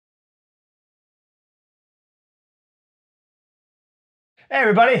Hey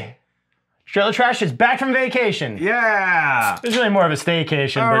everybody, Trailer Trash is back from vacation. Yeah. It's really more of a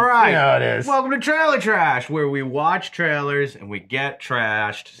staycation, All but right. you know how it is. Welcome to Trailer Trash, where we watch trailers and we get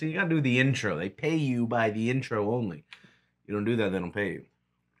trashed. So you gotta do the intro. They pay you by the intro only. You don't do that, they don't pay you.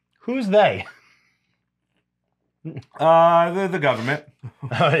 Who's they? The government.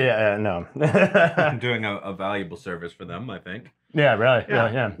 Oh yeah, no. I'm doing a valuable service for them, I think. Yeah, really,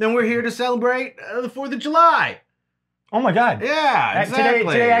 yeah. Then we're here to celebrate the 4th of July. Oh my God. Yeah,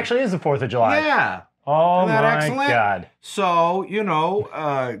 exactly. Today actually is the 4th of July. Yeah. Oh Isn't that my excellent? God. So, you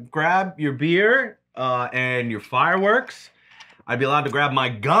know, grab your beer and your fireworks. I'd be allowed to grab my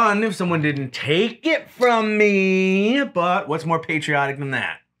gun if someone didn't take it from me. But what's more patriotic than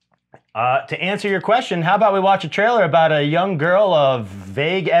that? To answer your question, how about we watch a trailer about a young girl of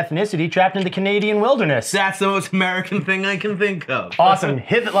vague ethnicity trapped in the Canadian wilderness? That's the most American thing I can think of. Awesome.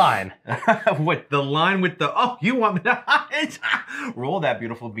 Hit the line. What, the line with the, oh, you want me to roll that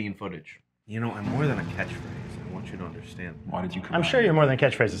beautiful bean footage. You know, I'm more than a catchphrase. I want you to understand. Why did you come I'm out sure here? you're more than a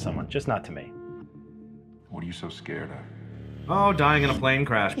catchphrase to someone, just not to me. What are you so scared of? Oh, dying in a plane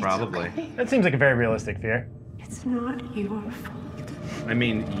crash, probably. That seems like a very realistic fear. It's not your fault. I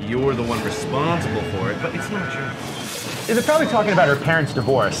mean, you're the one responsible for it, but it's not your fault. They're probably talking about her parents'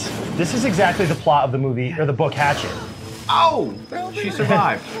 divorce. This is exactly the plot of the movie, or the book Hatchet. Oh! She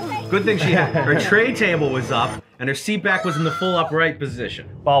survived. Good thing she had. Her tray table was up, and her seat back was in the full upright position.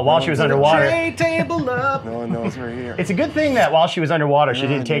 Well, while she was underwater. Tray table up! No one knows we're here. It's a good thing that while she was underwater, she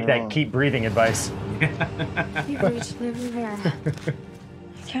didn't take you're that wrong. keep breathing advice. You've reached Liv Rivera.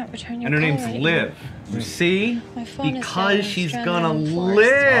 I can't return your And her call name's right Liv. You see? My phone is Because dead. she's I'm gonna stranded in the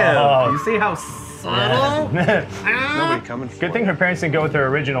forest. live! Oh. You see how subtle? Nobody coming for Good thing you. her parents didn't go with her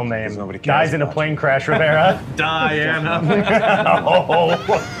original name. nobody cares Dies in a about plane crash, Rivera. Diana. Oh.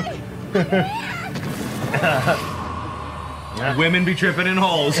 Women be tripping in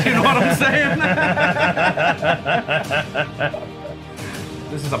holes, you know what I'm saying?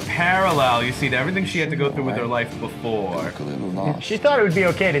 This is a parallel, you see, to everything she had to go through with her life before. Look a little lost. She thought it would be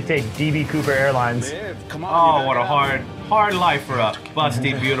okay to take DB Cooper Airlines. Come Oh, what a hard life for a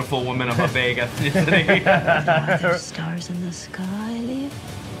busty, beautiful woman of a vague ethnicity. There's stars in the sky, Liv.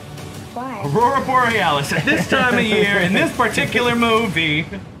 Why? Aurora Borealis, at this time of year, in this particular movie.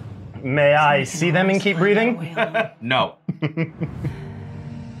 May I see them and keep breathing? No.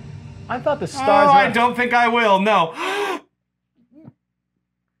 I thought the Oh, stars I were... don't think I will, no.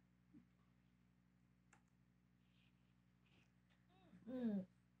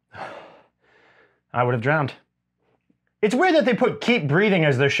 I would have drowned. It's weird that they put keep breathing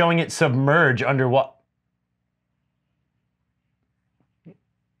as they're showing it submerge under what?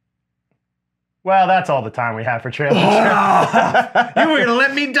 Well, that's all the time we have for trailer. You were gonna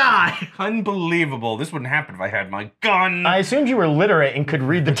let me die. Unbelievable. This wouldn't happen if I had my gun. I assumed you were literate and could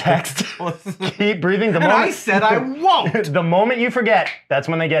read the text. Keep breathing. The And moment I said I won't. the moment you forget, that's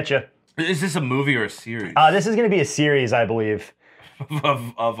when they get you. Is this a movie or a series This is going to be a series, I believe.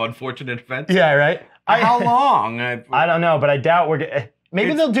 of unfortunate events? Yeah, right. How long? I don't know, but I doubt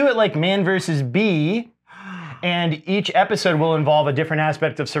maybe they'll do it like Man vs. Bee, and each episode will involve a different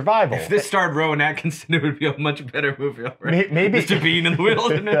aspect of survival. If this starred Rowan Atkinson, it would be a much better movie already. Maybe Mr. Bean in the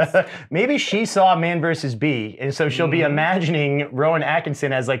Wilderness. Maybe she saw Man vs. Bee, and so she'll be imagining Rowan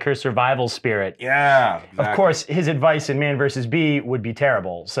Atkinson as like her survival spirit. Yeah. Exactly. Of course, his advice in Man vs. Bee would be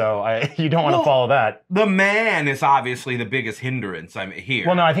terrible, so you don't want to follow that. The man is obviously the biggest hindrance here.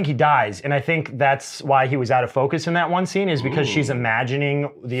 Well, no, I think he dies, and I think that's why he was out of focus in that one scene, is because she's imagining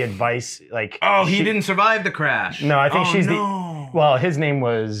the advice, like... Oh, he didn't survive the crash. No, I think she's no. Well, his name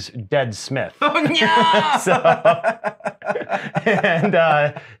was Dead Smith. Oh, yeah. So, and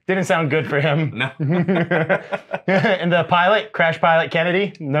didn't sound good for him. No. And the pilot, Crash Pilot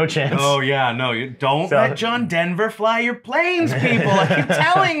Kennedy, no chance. Oh yeah, no, you don't So- let John Denver fly your planes, people. I keep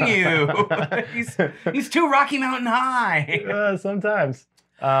telling you. he's too Rocky Mountain High. Sometimes.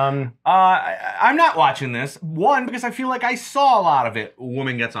 I'm not watching this. One, because I feel like I saw a lot of it.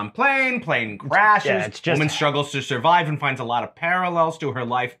 Woman gets on plane crashes. Yeah, it's just- Woman struggles to survive and finds a lot of parallels to her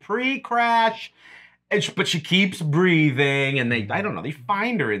life pre-crash. But she keeps breathing, and I don't know, they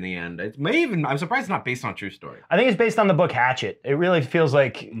find her in the end. I'm surprised it's not based on a true story. I think it's based on the book Hatchet. It really feels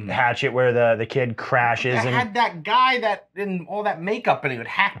like Hatchet, where the kid crashes I and had that guy that in all that makeup, and he would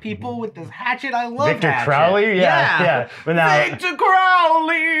hack people with this hatchet. I love Victor Hatchet. Crowley? Yeah. But now, Victor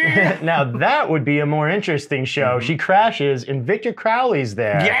Crowley! now that would be a more interesting show. She crashes, and Victor Crowley's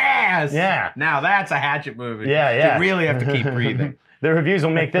there. Yes! Yeah. Now that's a Hatchet movie. Yeah. You really have to keep breathing. The reviews will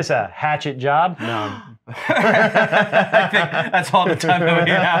make this a Hatchet job. No. I think that's all the time that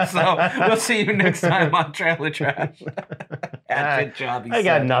we have. So we'll see you next time on Trailer Trash. Good job. I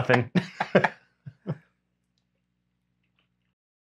got nothing.